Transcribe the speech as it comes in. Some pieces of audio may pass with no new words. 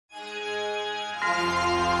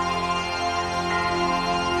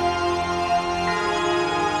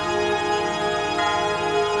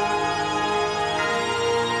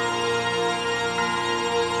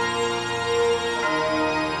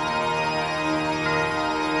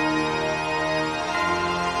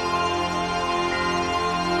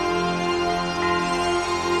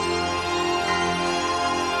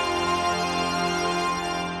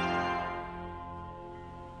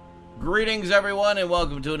Greetings, everyone, and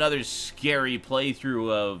welcome to another scary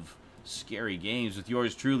playthrough of Scary Games with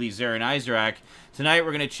yours truly, Zarin Isaac. Tonight,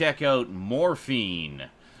 we're going to check out Morphine.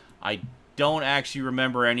 I don't actually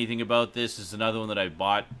remember anything about this. This is another one that I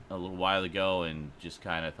bought a little while ago and just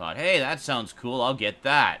kind of thought, hey, that sounds cool, I'll get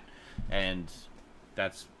that. And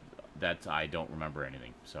that's I don't remember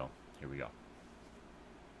anything, so here we go.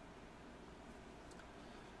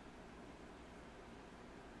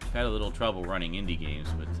 Had a little trouble running indie games,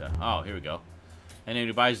 but, oh, here we go. Anyone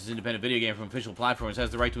who buys this independent video game from official platforms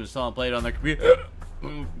has the right to install and play it on their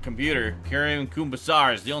computer. Karim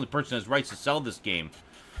Kumbasar is the only person who has rights to sell this game.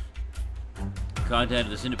 The content of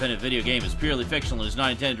this independent video game is purely fictional and is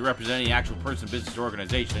not intended to represent any actual person, business, or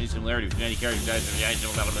organization. Any similarity between any character...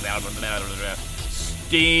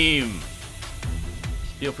 Steam!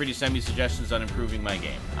 Feel free to send me suggestions on improving my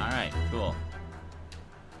game. Alright, cool.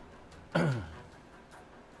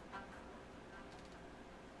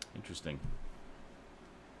 Interesting.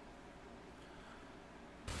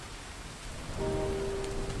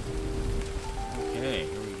 Okay,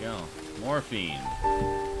 here we go. Morphine.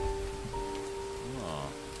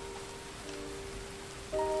 Oh.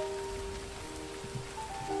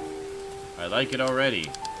 I like it already.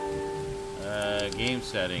 Game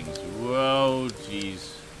settings. Whoa,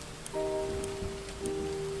 jeez.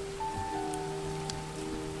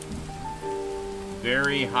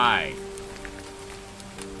 Very high.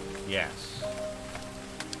 Yes.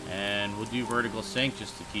 And we'll do vertical sync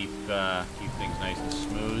just to keep things nice and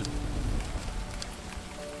smooth.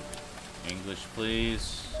 English,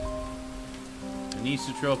 please.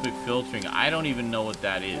 Anisotropic filtering. I don't even know what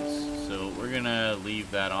that is. So we're gonna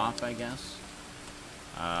leave that off, I guess.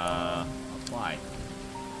 Apply.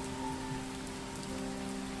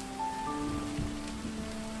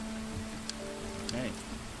 Okay.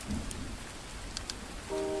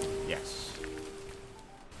 Yes.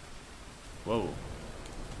 Whoa.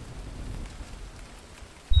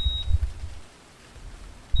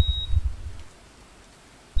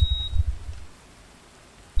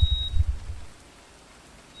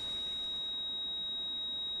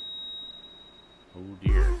 Oh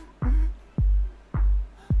dear.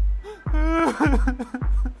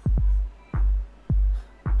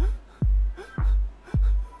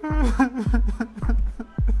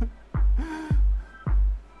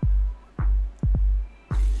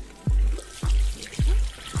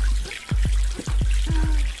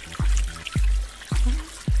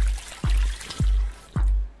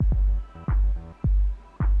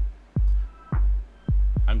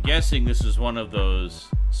 I'm guessing this is one of those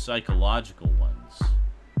psychological ones.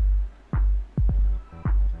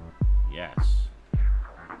 Yes.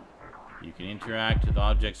 You can interact with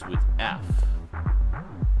objects with F.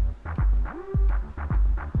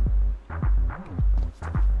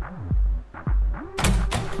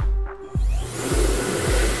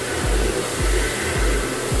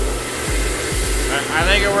 I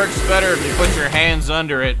think it works better if you put your hands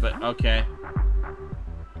under it, but okay.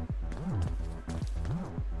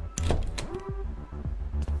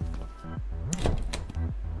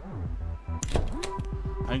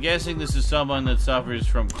 I'm guessing this is someone that suffers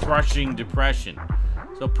from crushing depression.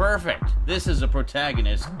 So perfect. This is a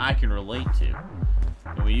protagonist I can relate to.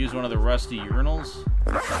 Can we use one of the rusty urinals?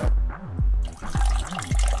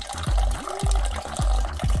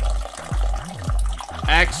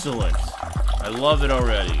 Excellent. I love it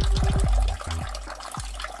already.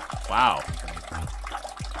 Wow.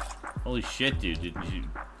 Holy shit, dude. Did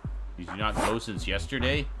you not go since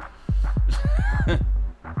yesterday?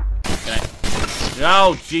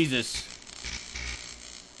 Oh, Jesus.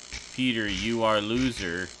 Peter, you are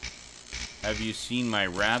loser. Have you seen my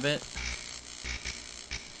rabbit?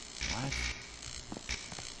 What?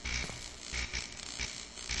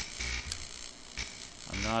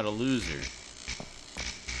 I'm not a loser.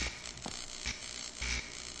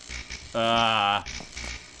 I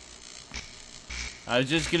was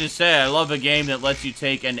just gonna say, I love a game that lets you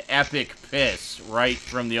take an epic piss right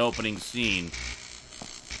from the opening scene.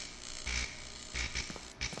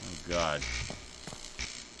 God.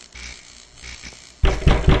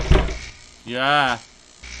 Yeah.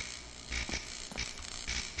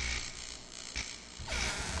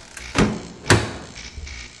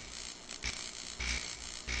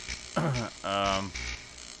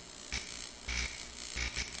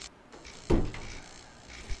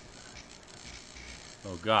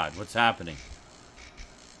 Oh God, what's happening?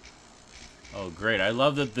 Oh great, I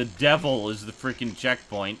love that the devil is the freaking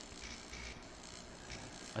checkpoint.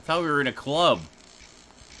 I thought we were in a club.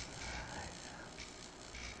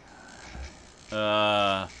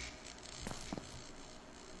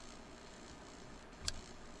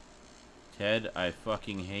 Ted, I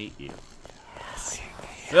fucking hate you.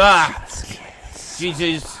 Ah!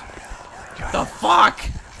 Jesus! The fuck?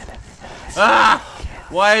 Ah!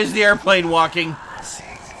 Why is the airplane walking?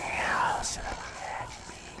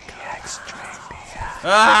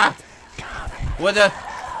 Ah! What the?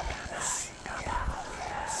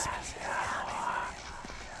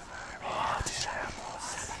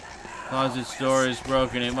 Closet's door is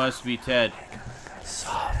broken. It must be Ted.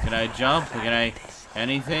 Can I jump? Can I...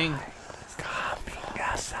 anything?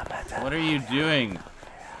 What are you doing?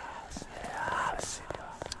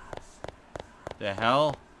 The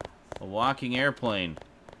hell? A walking airplane.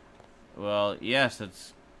 Well, yes,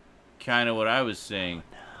 that's kind of what I was saying.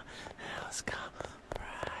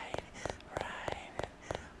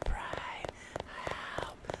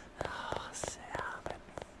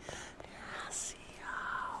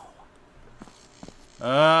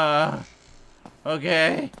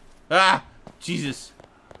 Okay. Ah! Jesus.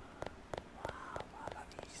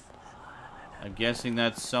 I'm guessing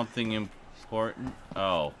that's something important.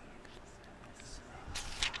 Oh.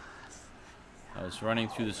 I was running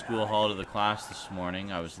through the school hall to the class this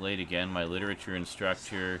morning. I was late again. My literature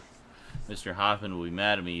instructor, Mr. Hoffman, will be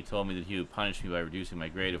mad at me. He told me that he would punish me by reducing my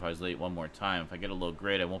grade if I was late one more time. If I get a low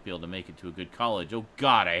grade, I won't be able to make it to a good college. Oh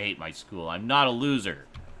God, I hate my school. I'm not a loser.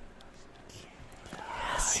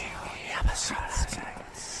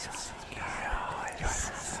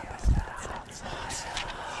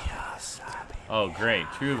 Oh, great.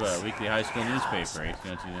 Truva, weekly high school newspaper.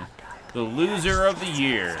 The loser of the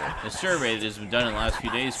year. A survey that has been done in the last few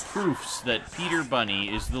days proofs that Peter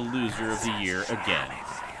Bunny is the loser of the year again.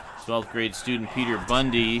 12th grade student Peter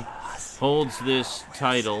Bundy holds this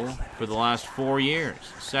title for the last 4 years.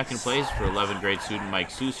 Second place for 11th grade student Mike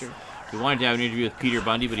Susser. We wanted to have an interview with Peter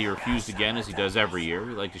Bundy, but he refused again, as he does every year.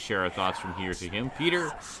 We'd like to share our thoughts from here to him.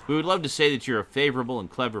 Peter, we would love to say that you're a favorable and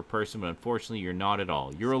clever person, but unfortunately you're not at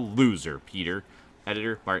all. You're a loser, Peter.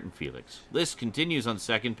 Editor, Martin Felix. List continues on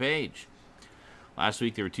second page. Last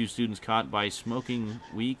week there were 2 students caught by smoking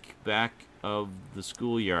week back of the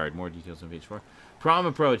schoolyard. More details on page 4. Prom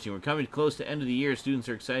approaching. We're coming close to end of the year. Students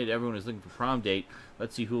are excited. Everyone is looking for prom date.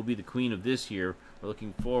 Let's see who will be the queen of this year. We're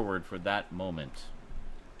looking forward for that moment.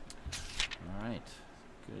 Alright,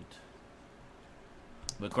 good.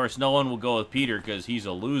 But of course, no one will go with Peter because he's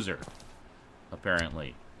a loser,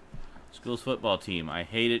 apparently. School's football team. I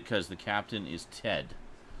hate it because the captain is Ted.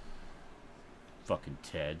 Fucking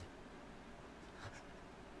Ted.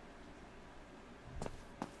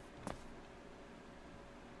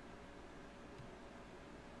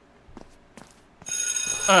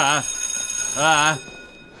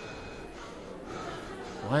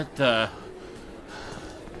 What the...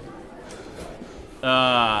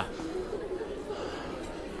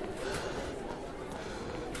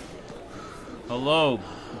 Hello,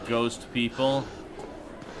 ghost people.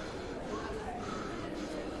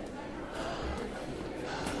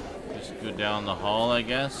 Just go down the hall, I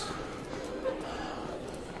guess.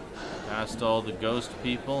 Past all the ghost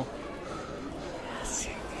people.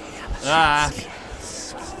 Ah!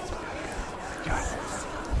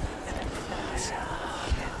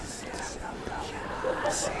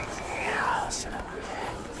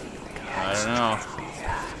 I don't know.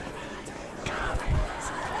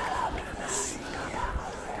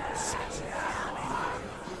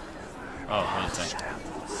 Oh, wait a second.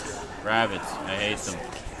 Rabbits. I hate them.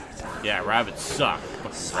 Yeah, rabbits suck.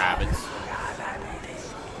 Fucking rabbits.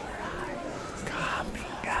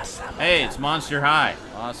 Hey, it's Monster High.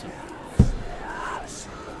 Awesome.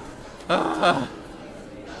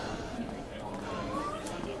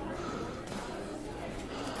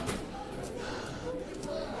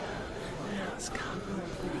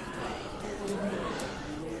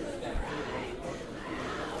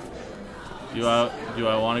 Do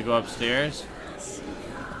I want to go upstairs?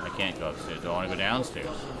 I can't go upstairs. Do I want to go downstairs?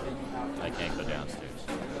 I can't go downstairs.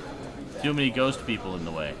 Too many ghost people in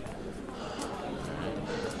the way.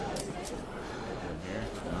 Here.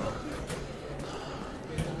 No.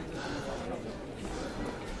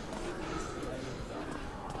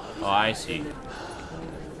 Oh, I see.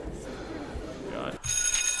 God.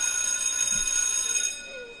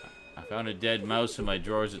 I found a dead mouse in my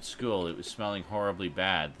drawers at school. It was smelling horribly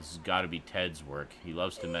bad. This has got to be Ted's work. He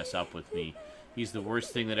loves to mess up with me He's the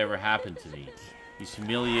worst thing that ever happened to me. He's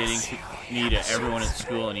humiliating me to everyone at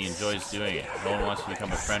school, and he enjoys doing it. No one wants to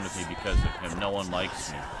become a friend with me because of him. No one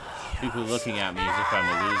likes me. People are looking at me as if I'm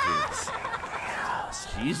a loser.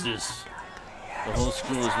 Jesus. The whole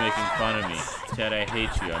school is making fun of me. Ted, I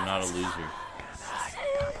hate you. I'm not a loser.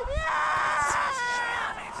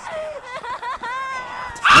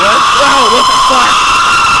 What? Whoa, what the fuck?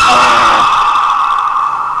 Ah!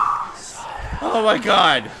 Oh my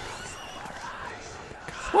god.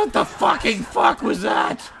 What the fucking fuck was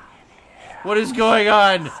that? What is going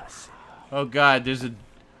on? Oh god, there's a...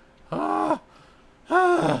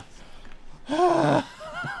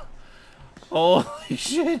 Holy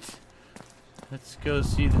shit. Let's go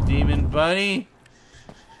see the demon bunny.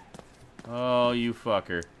 Oh, you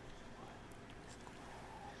fucker.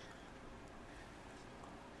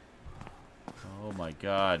 Oh my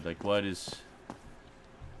god, like what is...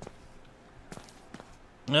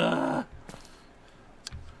 Ah!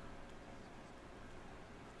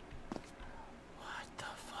 What the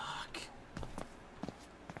fuck?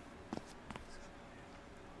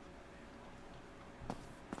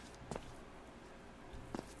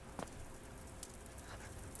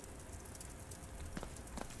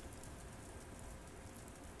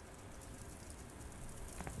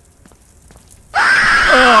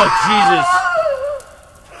 Oh, Jesus!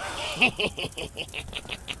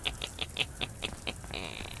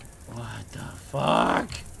 What the fuck?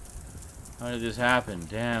 How did this happen?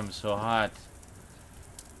 Damn, so hot.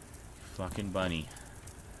 Fucking bunny.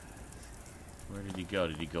 Where did he go?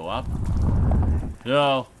 Did he go up?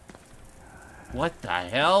 No. What the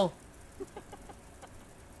hell?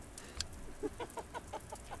 What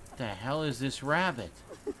the hell is this rabbit?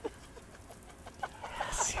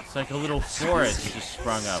 It's like a little forest just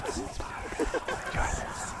sprung up.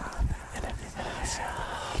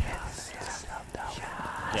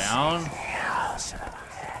 Down.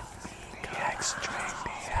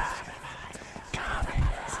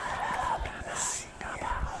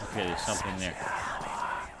 Okay, there's something there.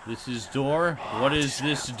 This is door? What is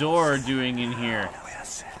this door doing in here? Oh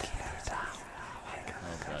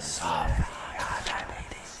god.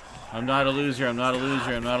 I'm not a loser, I'm not a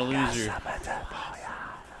loser, I'm not a loser.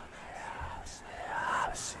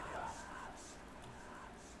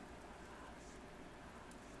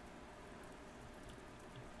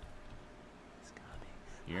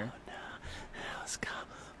 Here.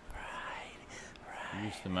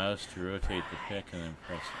 Use the mouse to rotate the pick and then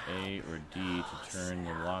press A or D to turn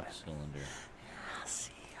the lock cylinder.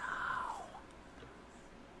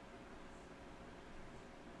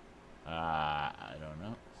 I don't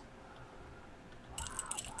know.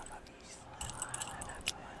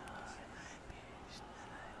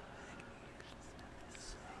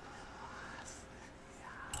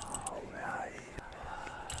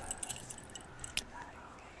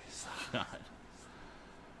 God.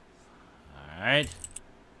 Alright.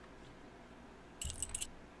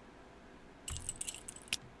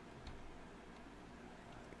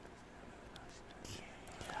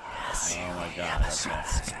 Oh my god.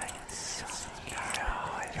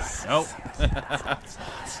 Okay. Nope.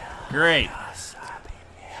 Great.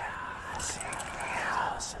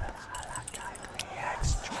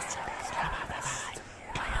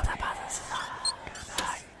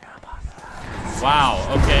 Wow,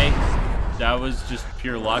 okay. That was just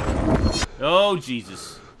pure luck. Oh,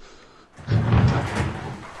 Jesus. I'm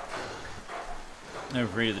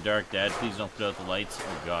afraid of the dark, Dad. Please don't put out the lights.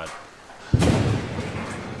 Oh, God.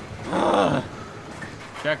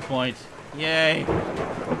 Checkpoint. Yay.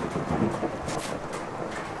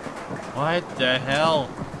 What the hell?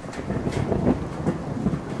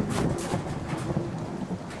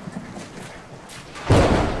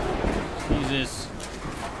 Jesus.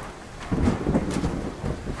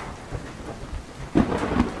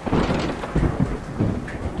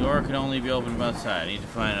 Door can only be opened from outside. I need to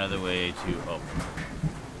find another way to open.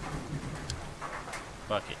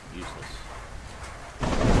 Fuck it. Useless.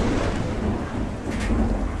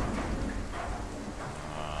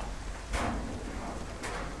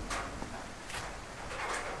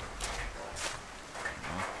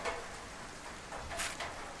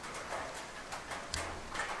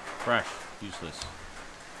 Brush. Useless.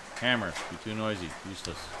 Hammer. Be too noisy.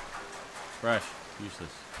 Useless. Brush.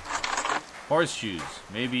 Useless. Horseshoes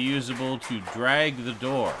may be usable to drag the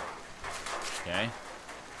door. Okay.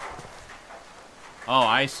 Oh,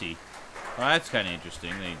 I see. Well, that's kind of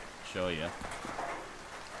interesting. They show you.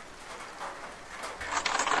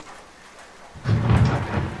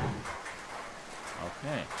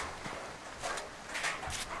 Okay.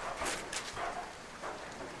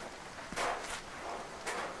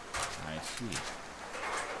 I see.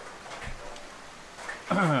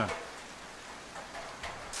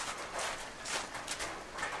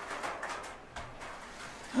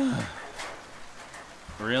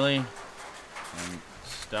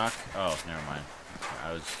 Oh, never mind.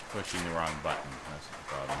 I was pushing the wrong button. That's what the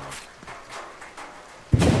problem was.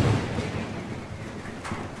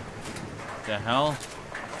 What the hell?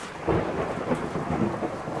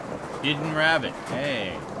 Hidden rabbit.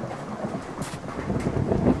 Hey.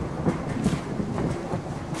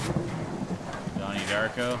 Donnie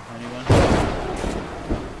Darko, anyone?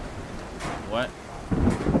 What?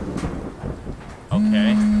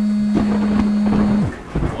 Okay.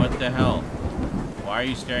 What the hell? Why are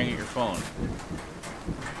you staring at your phone?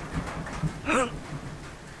 Huh?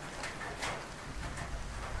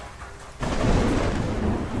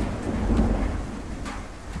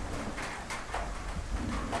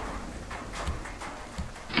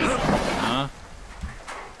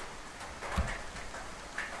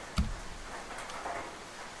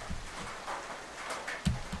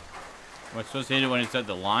 Am I supposed to hit it when it's at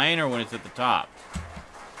the line or when it's at the top?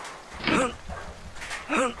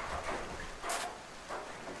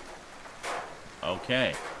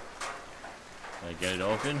 Okay. Did I get it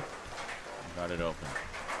open? I got it open.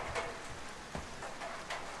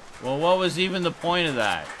 Well, what was even the point of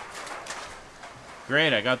that?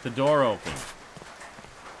 Great, I got the door open.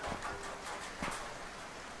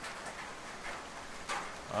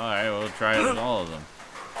 Alright, we'll try it with all of them.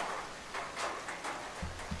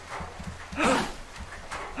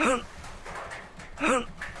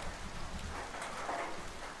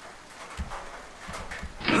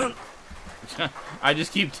 I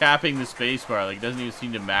just keep tapping the space bar. Like, it doesn't even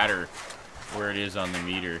seem to matter where it is on the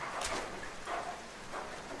meter.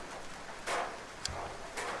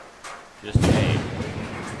 Just hey.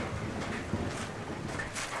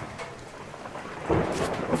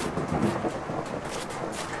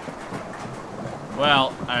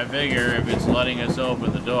 Well, I figure if it's letting us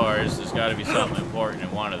open the doors, there's got to be something important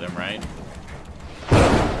in one of them, right?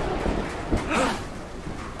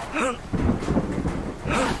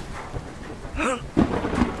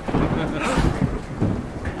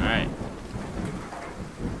 Alright.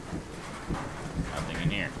 Nothing in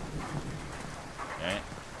here. Okay.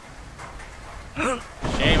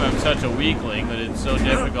 Shame I'm such a weakling that it's so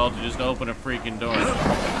difficult to just open a freaking door.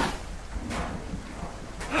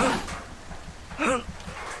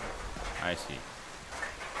 I see.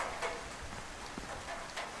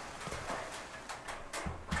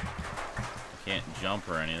 I can't jump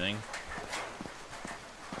or anything.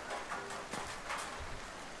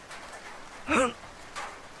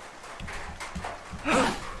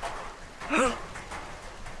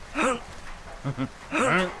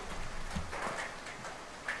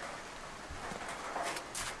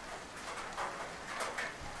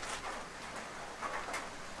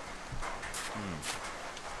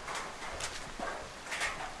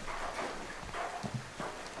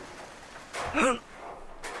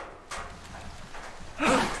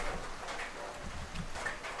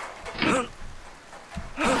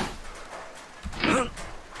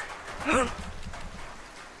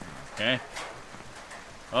 Okay.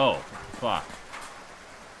 Oh, fuck.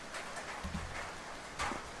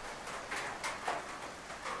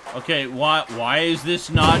 Okay, why is this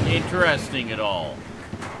not interesting at all?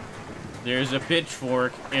 There's a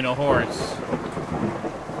pitchfork in a horse.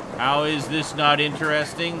 How is this not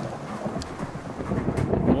interesting?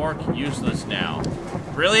 Fork useless now.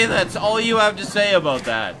 Really? That's all you have to say about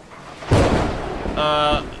that?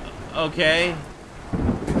 Okay.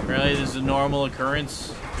 Really, this is a normal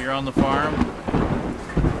occurrence here on the farm?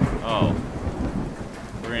 Oh.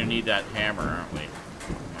 We're gonna need that hammer, aren't we?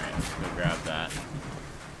 Alright, let's go grab that.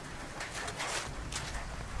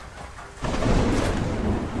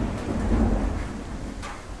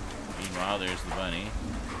 Meanwhile, there's the bunny.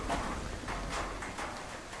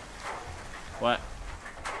 What?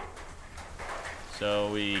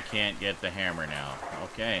 So we can't get the hammer now.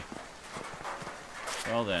 Okay.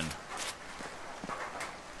 Well then.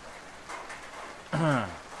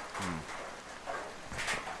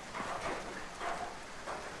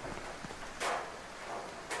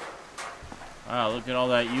 Wow, look at all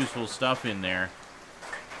that useful stuff in there.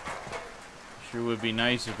 Sure would be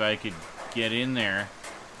nice if I could get in there.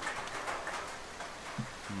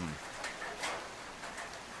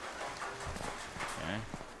 Okay.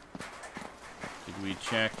 Did we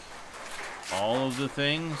check all of the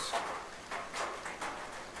things?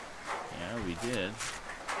 Yeah, we did.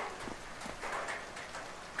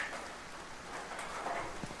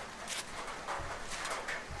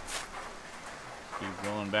 Keep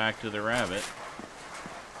going back to the rabbit.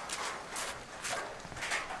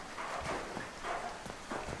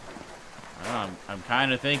 I'm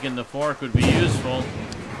kind of thinking the fork would be useful.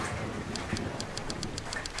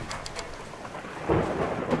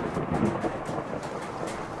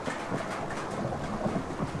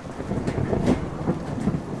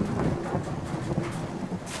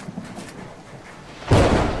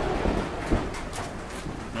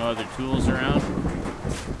 other tools around?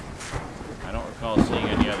 I don't recall seeing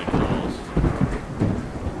any other tools.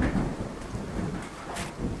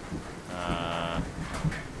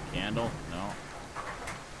 Candle? No.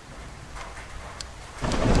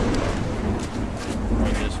 Or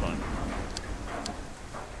this one.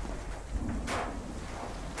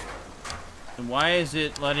 And why is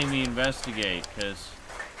it letting me investigate? Because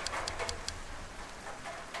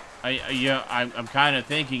I'm kind of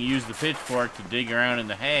thinking use the pitchfork to dig around in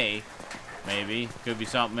the hay. Maybe. Could be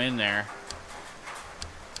something in there.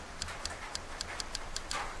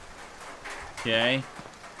 Okay.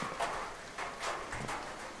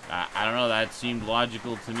 I don't know. That seemed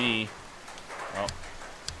logical to me. Oh.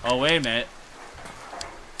 Oh, wait a minute.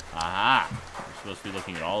 Aha. We're supposed to be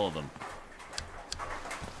looking at all of them.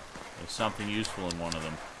 There's something useful in one of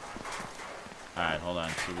them. Alright, hold on.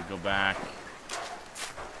 So we go back.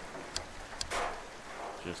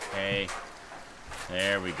 Just hay.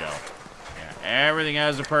 There we go. Yeah, everything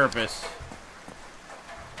has a purpose.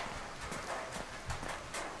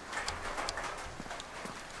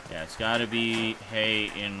 Yeah, it's got to be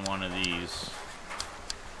hay in one of these.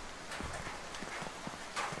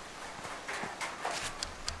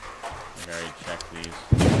 I already checked these.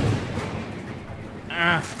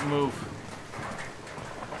 Ah, move.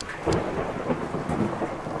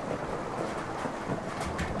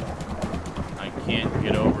 I can't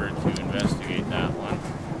get over to investigate that one.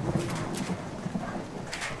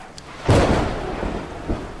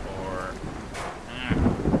 Or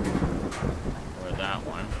that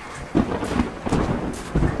one.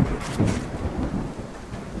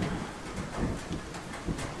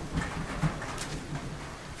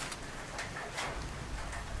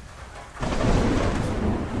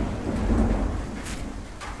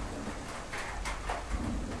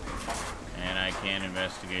 And I can't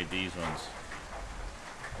investigate these ones.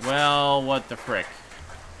 Well, what the frick?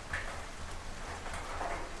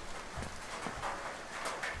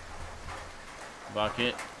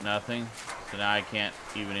 Bucket, nothing. So now I can't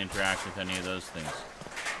even interact with any of those things.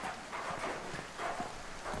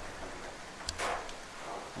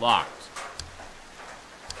 Locked.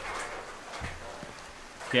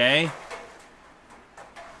 Okay.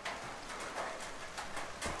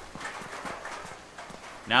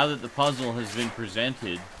 Now that the puzzle has been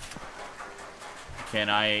presented, can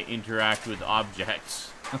I interact with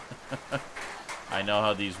objects? I know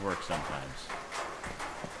how these work sometimes.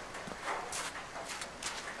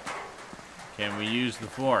 Can we use the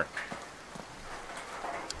fork?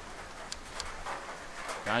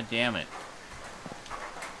 God damn it.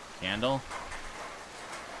 Candle?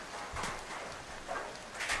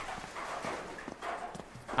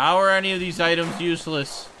 How are any of these items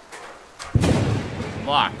useless?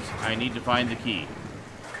 Locked. I need to find the key.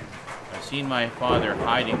 I've seen my father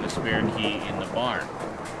hiding the spare key in the barn.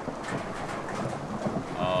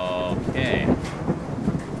 Okay.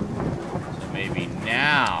 So maybe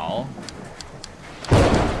now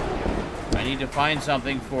I need to find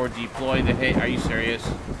something for deploy the hay. Are you serious?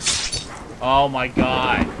 Oh my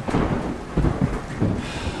god.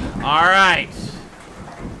 Alright.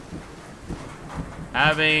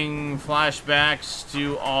 Having flashbacks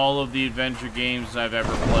to all of the adventure games I've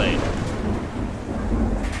ever played.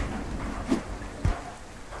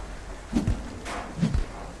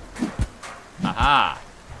 Aha.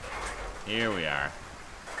 Here we are.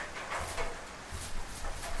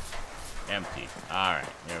 Empty. Alright,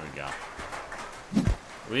 there we go.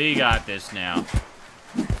 We got this now.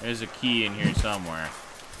 There's a key in here somewhere.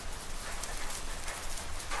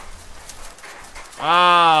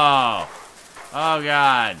 Oh! Oh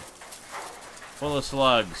god. Full of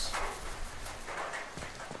slugs.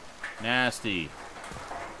 Nasty.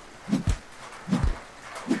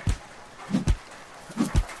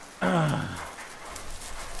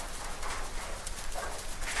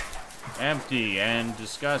 Empty and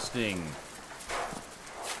disgusting.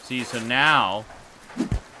 See, so now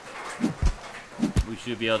we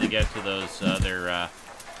should be able to get to those other,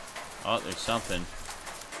 oh, there's something.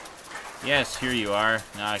 Yes, here you are.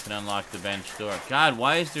 Now I can unlock the bench door. God,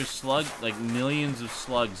 why is there like millions of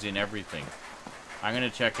slugs in everything? I'm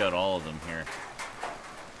gonna check out all of them here.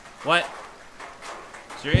 What?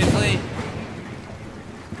 Seriously?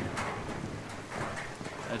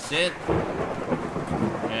 That's it?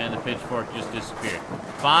 And the pitchfork just disappeared.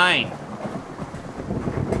 Fine.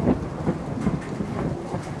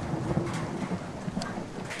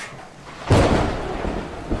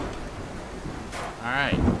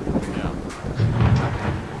 Alright. Yeah.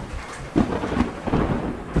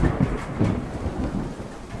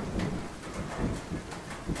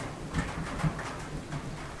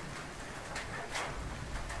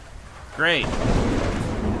 Great.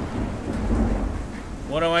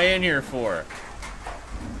 What am I in here for?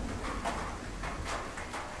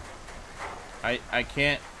 I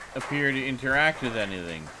can't appear to interact with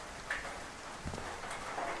anything.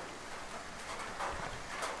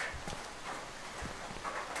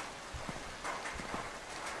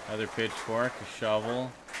 Another pitchfork, a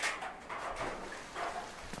shovel.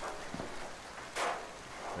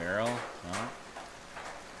 Barrel? No.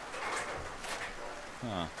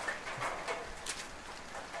 Huh.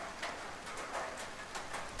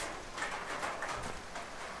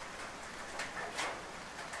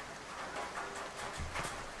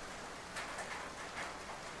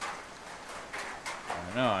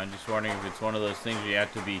 I don't know, I'm just wondering if it's one of those things where you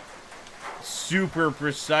have to be super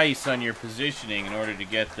precise on your positioning in order to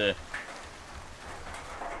get the...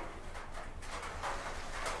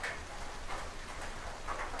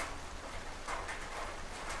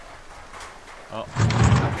 Oh.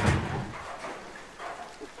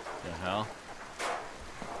 The hell?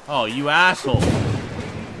 Oh, you asshole!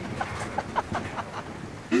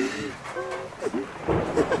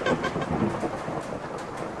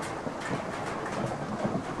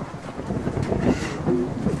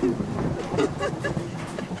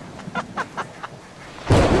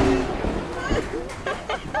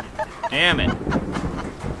 Damn it.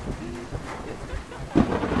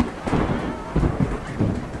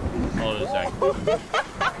 Hold on a second.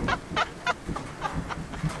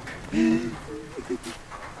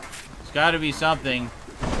 There's got to be something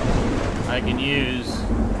I can use.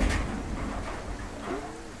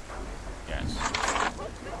 Yes.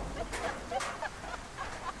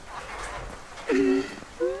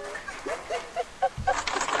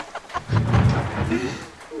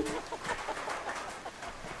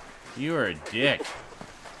 You are a dick.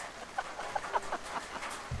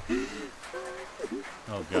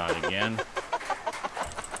 Oh God, again.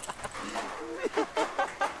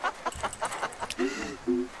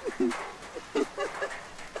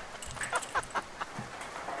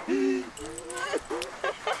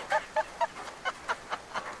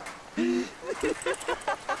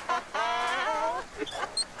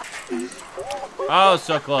 Oh,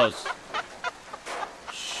 so close.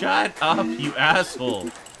 Shut up, you asshole.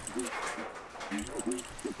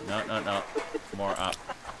 No, no, no. More up.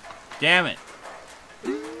 Damn it.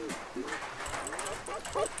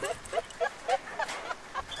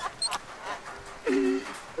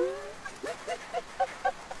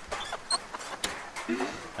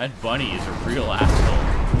 That bunny is a real asshole.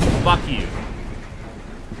 Fuck you.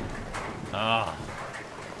 Ah.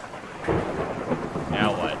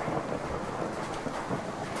 Now what?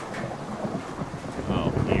 Oh,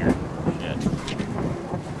 here. Shit.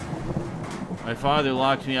 My father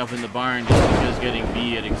locked me up in the barn just because getting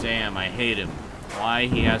B at exam. I hate him. Why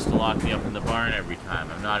he has to lock me up in the barn every time?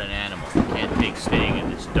 I'm not an animal. I can't take staying in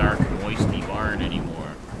this dark, moisty barn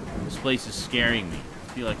anymore. This place is scaring me. I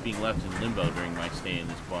feel like being left in limbo during my stay in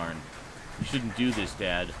this barn. You shouldn't do this,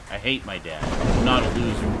 Dad. I hate my dad. I'm not a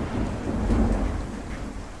loser.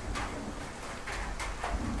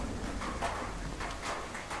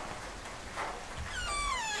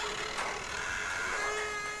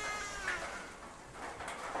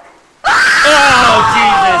 Oh,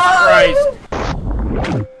 Jesus Christ!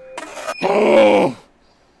 Oh!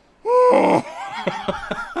 Oh!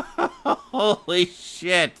 Holy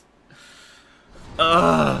shit!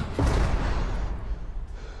 Ugh.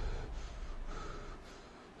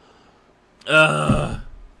 Ugh.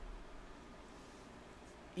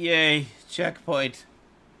 Yay, checkpoint.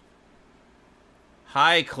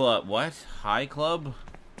 High club. What? High club?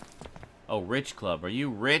 Oh, rich club. Are you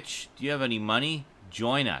rich? Do you have any money?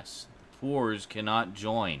 Join us. Poors cannot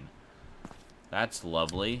join. That's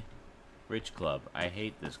lovely. Rich club. I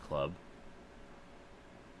hate this club.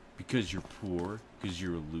 Because you're poor? Because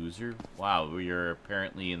you're a loser? Wow, you're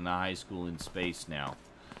apparently in the high school in space now.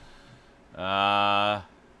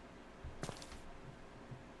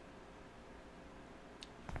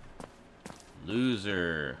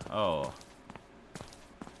 Loser. Oh.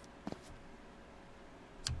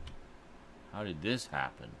 How did this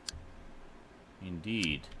happen?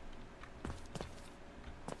 Indeed.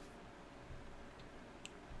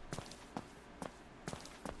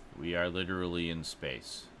 We are literally in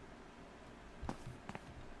space.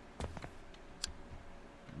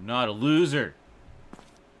 I'm not a loser.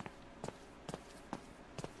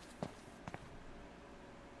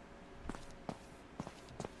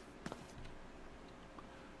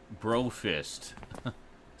 Brofist.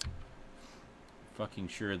 Fucking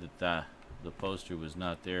sure that the poster was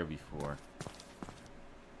not there before.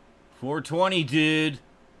 420, dude.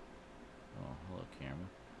 Oh, hello, camera.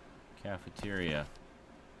 Cafeteria.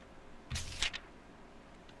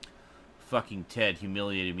 Fucking Ted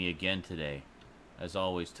humiliated me again today. As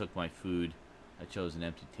always, took my food. I chose an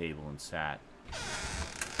empty table and sat.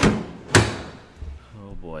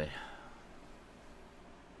 Oh boy.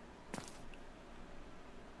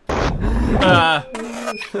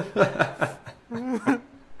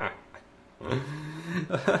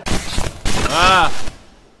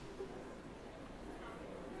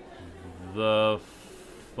 The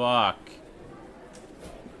fuck?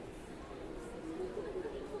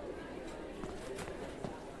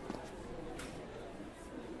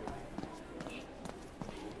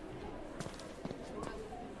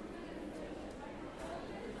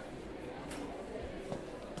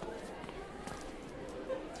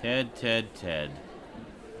 Ted.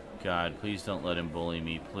 God, please don't let him bully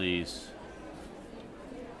me, please.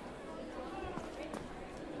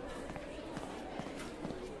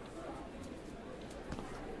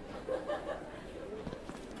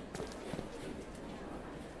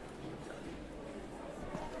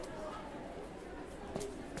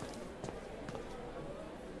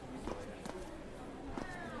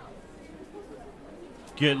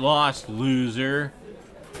 Get lost, loser.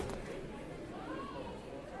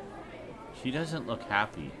 She doesn't look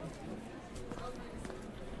happy.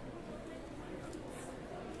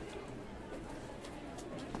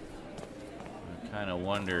 I kind of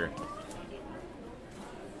wonder.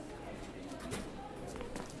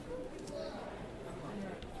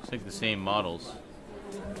 It's like the same models.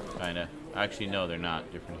 Kind of. Actually, no, they're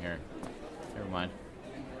not. Different hair. Never mind.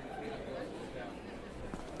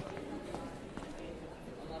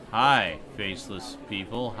 Hi, faceless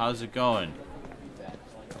people. How's it going?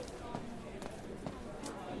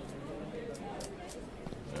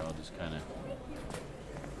 I'll just kind of...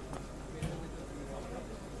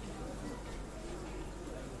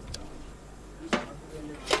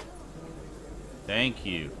 Thank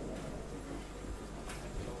you.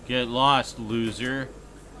 Get lost, loser.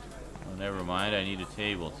 Oh, never mind. I need a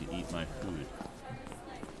table to eat my food.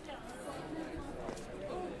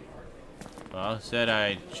 Well, said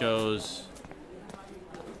I chose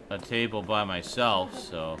a table by myself,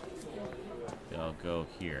 so I'll go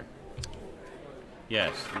here.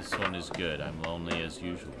 Yes, this one is good. I'm lonely as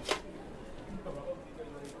usual.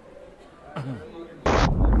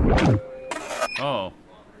 Oh.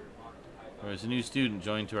 There was a new student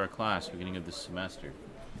joined to our class beginning of this semester.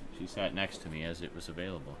 She sat next to me as it was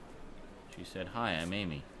available. She said, "Hi, I'm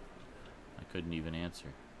Amy." I couldn't even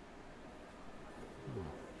answer.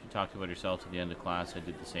 She talked about herself to the end of class. I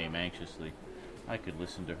did the same anxiously. I could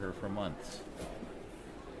listen to her for months.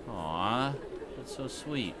 Aww, that's so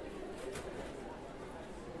sweet.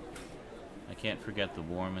 I can't forget the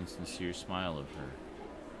warm and sincere smile of her.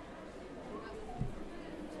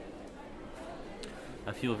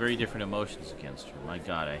 I feel very different emotions against her. My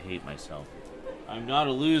God, I hate myself. I'm not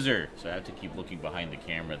a loser, so I have to keep looking behind the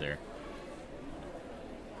camera there.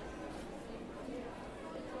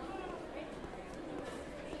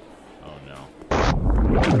 Oh no.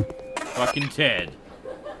 Fucking Ted.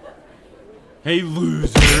 Hey,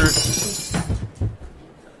 loser!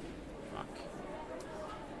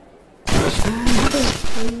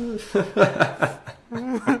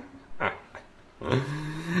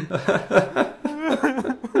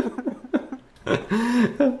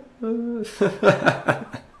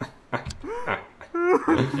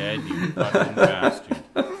 Ted, you fucking bastard.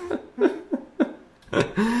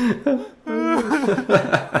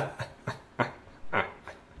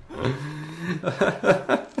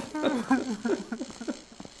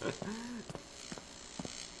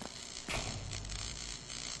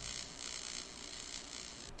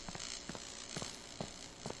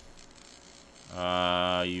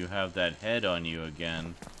 You have that head on you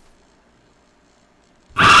again.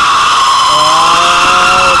 Okay.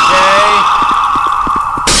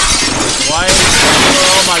 Why is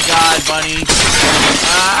oh my God, bunny.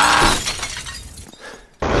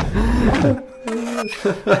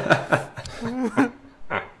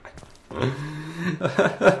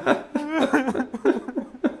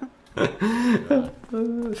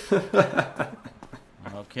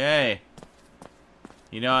 Okay.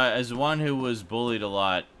 You know, as one who was bullied a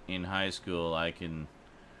lot in high school, I can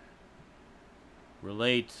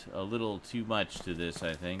relate a little too much to this,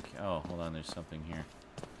 I think. Oh, hold on, there's something here.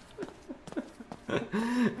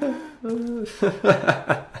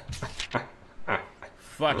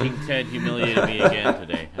 Fucking Ted humiliated me again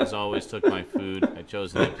today. As always, took my food. I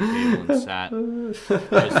chose an empty table and sat. I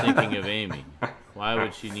was thinking of Amy. Why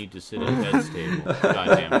would she need to sit at Ted's table?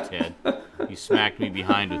 Goddamn Ted. He smacked me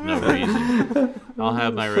behind with no reason. I'll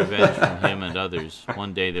have my revenge from him and others.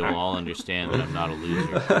 One day they will all understand that I'm not a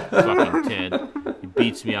loser. Fucking Ted. You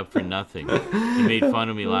beats me up for nothing. He made fun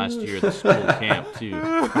of me last year at the school camp, too.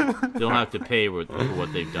 They don't have to pay for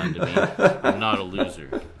what they've done to me. I'm not a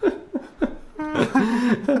loser.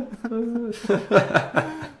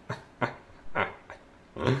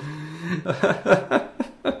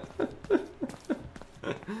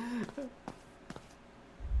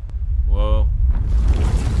 Whoa.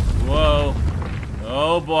 Whoa.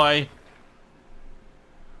 Oh, boy.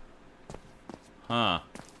 Huh.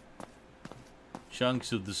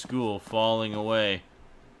 Chunks of the school falling away.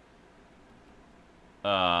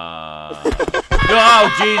 Oh,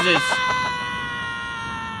 Jesus!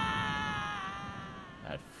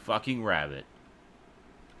 That fucking rabbit.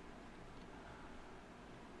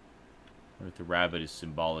 Or if the rabbit is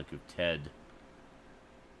symbolic of Ted.